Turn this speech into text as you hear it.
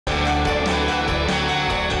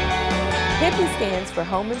HIPPY stands for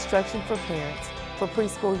Home Instruction for Parents for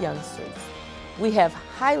Preschool Youngsters. We have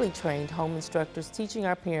highly trained home instructors teaching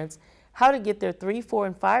our parents how to get their 3-, 4-,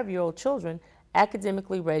 and 5-year-old children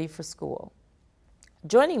academically ready for school.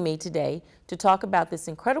 Joining me today to talk about this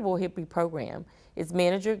incredible HIPPY program is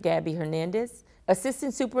Manager Gabby Hernandez,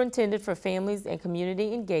 Assistant Superintendent for Families and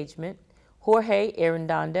Community Engagement, Jorge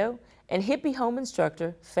Arredondo, and HIPPY Home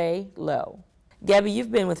Instructor, Faye Lowe. Gabby,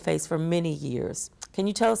 you've been with FACE for many years. Can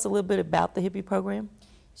you tell us a little bit about the HIPPY program?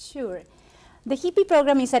 Sure. The HIPPY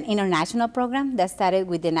program is an international program that started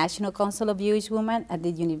with the National Council of Jewish Women at the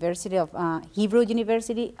University of Hebrew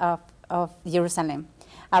University of Jerusalem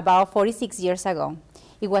about 46 years ago.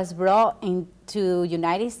 It was brought into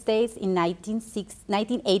United States in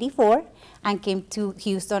 1984 and came to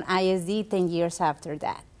Houston HISD 10 years after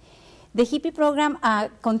that. The HIPPY program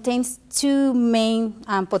contains two main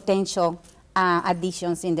potential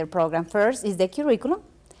additions in the program. First is the curriculum,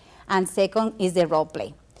 and second is the role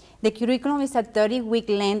play. The curriculum is a 30-week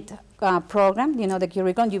length program. You know, the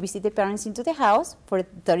curriculum, you visit the parents into the house for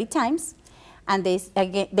 30 times, and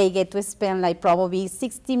they get to spend like probably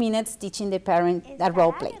 60 minutes teaching the parent that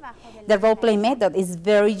role play. The role play method is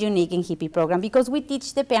very unique in HIPPY program because we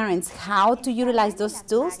teach the parents how to utilize those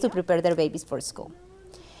tools to prepare their babies for school.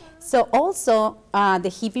 So also, the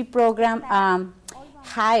HIPPY program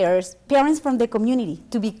hires parents from the community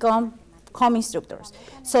to become home instructors.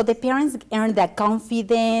 So the parents earn that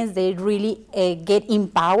confidence, they really get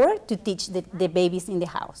empowered to teach the babies in the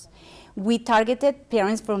house. We targeted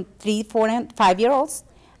parents from 3-, 4-, and 5-year-olds,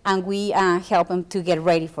 and we help them to get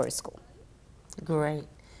ready for school. Great.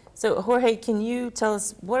 So Jorge, can you tell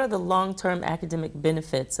us what are the long-term academic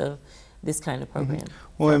benefits of this kind of program?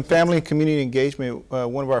 Well, in family and community engagement,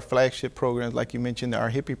 one of our flagship programs, like you mentioned,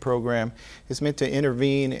 our HIPPY program, is meant to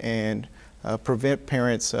intervene and prevent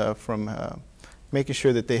parents from making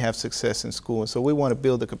sure that they have success in school. And so we want to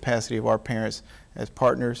build the capacity of our parents as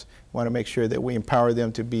partners. We want to make sure that we empower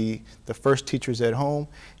them to be the first teachers at home.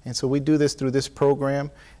 And so we do this through this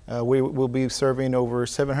program. We will be serving over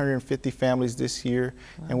 750 families this year.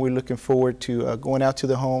 Wow. And we're looking forward to going out to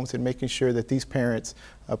the homes and making sure that these parents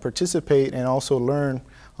participate and also learn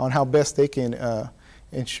on how best they can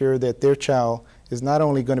ensure that their child is not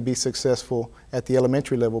only going to be successful at the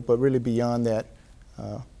elementary level, but really beyond that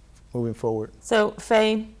moving forward. So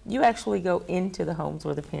Faye, you actually go into the homes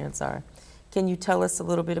where the parents are. Can you tell us a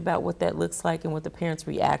little bit about what that looks like and what the parents'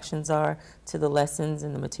 reactions are to the lessons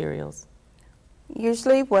and the materials?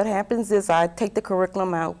 Usually what happens is I take the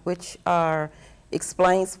curriculum out, which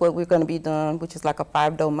explains what we're going to be doing, which is like a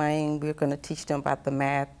 5-domain. We're going to teach them about the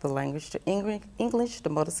math, the language, the English, the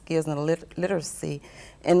motor skills, and the literacy.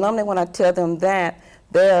 And normally when I tell them that,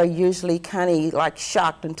 they're usually kind of like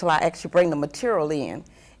shocked until I actually bring the material in.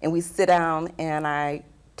 And we sit down and I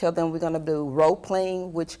tell them we're going to do role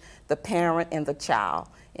playing, which the parent and the child.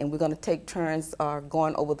 And we're going to take turns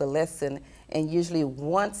going over the lesson. And usually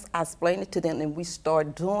once I explain it to them and we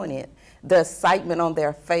start doing it, the excitement on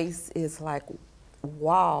their face is like,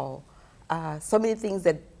 wow, so many things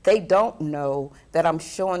that they don't know that I'm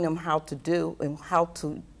showing them how to do and how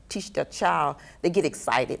to teach their child. They get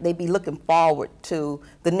excited. They be looking forward to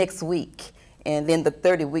the next week and then the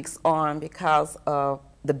 30 weeks on because of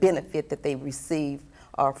the benefit that they receive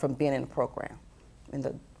from being in the program.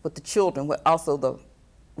 And with the children, also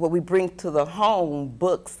what we bring to the home,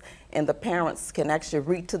 books, and the parents can actually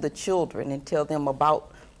read to the children and tell them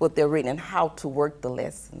about what they're reading and how to work the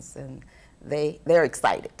lessons. And they're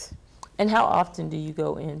excited. And how often do you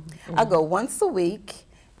go in? I go once a week,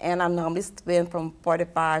 and I normally spend from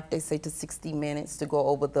 45, they say, to 60 minutes to go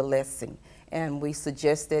over the lesson. And we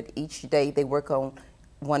suggest that each day they work on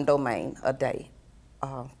one domain a day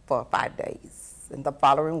for 5 days. And the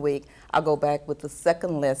following week, I go back with the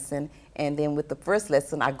second lesson, and then with the first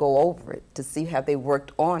lesson, I go over it to see how they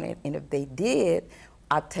worked on it. And if they did,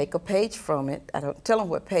 I take a page from it. I don't tell them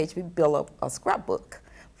what page. We build up a scrapbook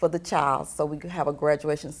for the child. So we have a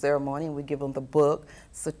graduation ceremony, and we give them the book,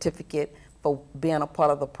 certificate for being a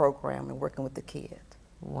part of the program and working with the kid.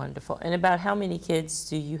 Wonderful. And about how many kids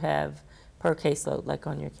do you have per caseload, like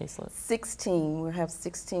on your caseload? 16. We have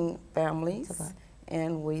 16 families.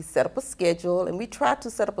 And we set up a schedule, and we try to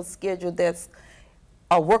set up a schedule that's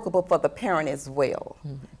workable for the parent as well.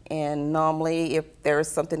 Mm-hmm. And normally, if there is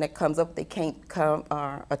something that comes up, they can't come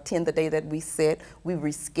or attend the day that we set, we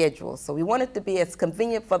reschedule. So we want it to be as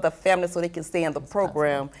convenient for the family so they can stay in the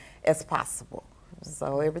program as possible.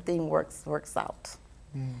 So everything works out.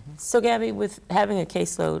 Mm-hmm. So Gabby, with having a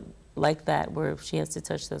caseload like that, where she has to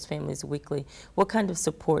touch those families weekly, what kind of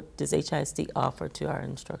support does HISD offer to our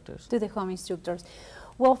instructors? To the home instructors.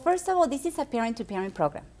 Well, first of all, this is a parent-to-parent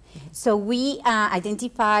program. So we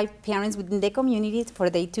identify parents within the community for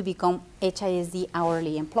they to become HISD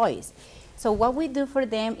hourly employees. So what we do for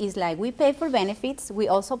them is like we pay for benefits, we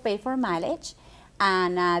also pay for mileage,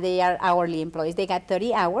 and they are hourly employees. They got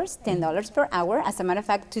 30 hours, $10 per hour. As a matter of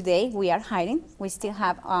fact, today we are hiring. We still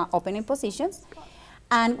have opening positions.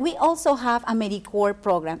 And we also have a AmeriCorps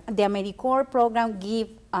program. The AmeriCorps program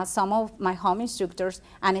gives some of my home instructors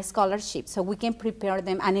a scholarship so we can prepare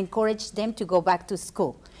them and encourage them to go back to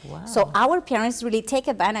school. Wow. So our parents really take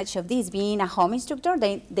advantage of this. Being a home instructor,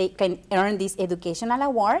 they can earn this educational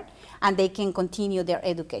award and they can continue their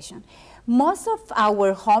education. Most of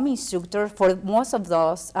our home instructors, for most of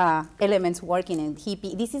those elements working in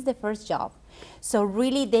HIPPY, this is the first job. So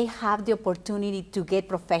really they have the opportunity to get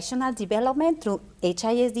professional development through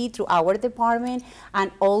HISD, through our department,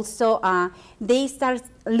 and also they start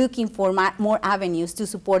looking for more avenues to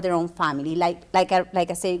support their own family, like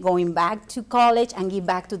I say, going back to college and give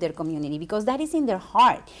back to their community, because that is in their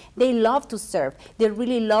heart. They love to serve. They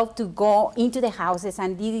really love to go into the houses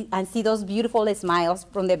and see those beautiful smiles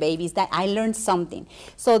from the babies that I learned something.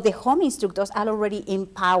 So the home instructors are already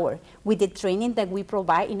empowered with the training that we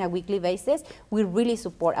provide in a weekly basis. We really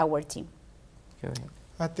support our team. Correct.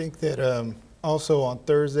 I think that also on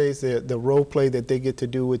Thursdays, the role play that they get to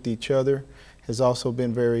do with each other has also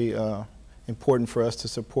been very important for us to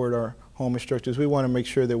support our home instructors. We want to make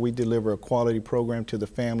sure that we deliver a quality program to the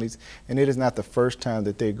families, and it is not the first time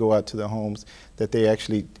that they go out to the homes that they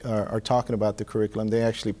actually are talking about the curriculum. They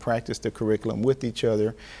actually practice the curriculum with each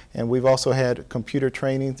other, and we've also had computer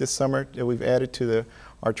training this summer that we've added to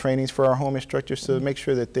our trainings for our home instructors to make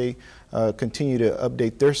sure that they continue to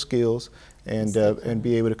update their skills and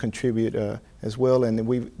be able to contribute as well.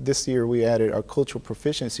 And this year we added our cultural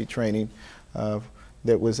proficiency training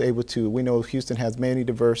that was able to, we know Houston has many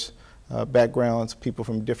diverse backgrounds, people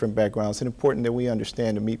from different backgrounds. It's important that we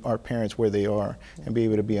understand to meet our parents where they are and be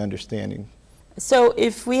able to be understanding. So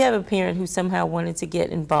if we have a parent who somehow wanted to get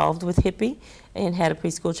involved with HIPPY and had a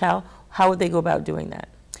preschool child, how would they go about doing that?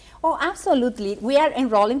 Oh, absolutely. We are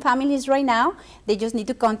enrolling families right now. They just need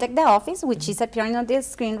to contact the office, which is appearing on the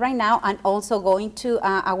screen right now, and also going to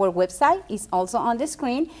our website is also on the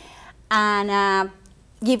screen, and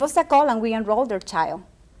give us a call and we enroll their child.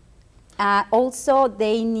 Also,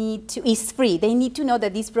 they need to, it's free. They need to know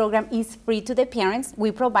that this program is free to the parents.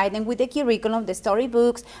 We provide them with the curriculum, the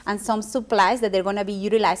storybooks, and some supplies that they're going to be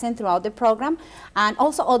utilizing throughout the program, and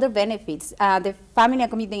also other benefits. The Family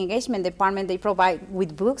and Community Engagement Department, they provide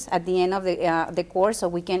with books at the end of the course, so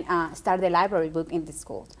we can start the library book in the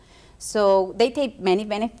schools. So they take many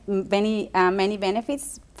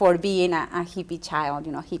benefits for being a HIPPY child,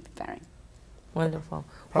 HIPPY parent. Wonderful.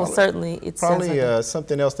 Well, certainly it's probably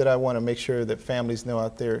something else that I want to make sure that families know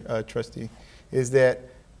out there, Trustee, is that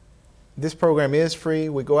this program is free.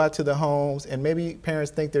 We go out to the homes, and maybe parents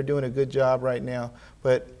think they're doing a good job right now,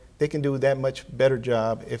 but they can do that much better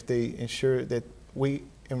job if they ensure that we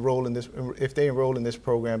enroll in this, if they enroll in this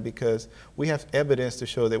program, because we have evidence to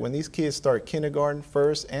show that when these kids start kindergarten,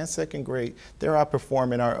 first and second grade, they're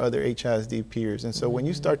outperforming our other HISD peers. And so when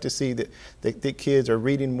you start to see that the kids are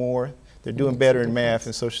reading more, they're doing better in math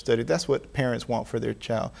and social studies, that's what parents want for their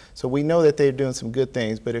child. So we know that they're doing some good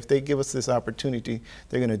things, but if they give us this opportunity,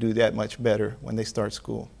 they're going to do that much better when they start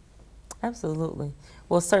school. Absolutely.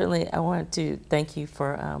 Well, certainly I want to thank you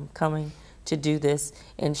for coming to do this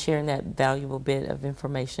and sharing that valuable bit of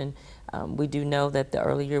information. We do know that the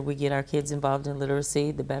earlier we get our kids involved in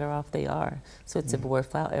literacy, the better off they are. So it's a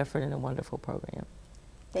worthwhile effort and a wonderful program.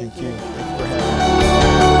 Thank you. Thank you for having us.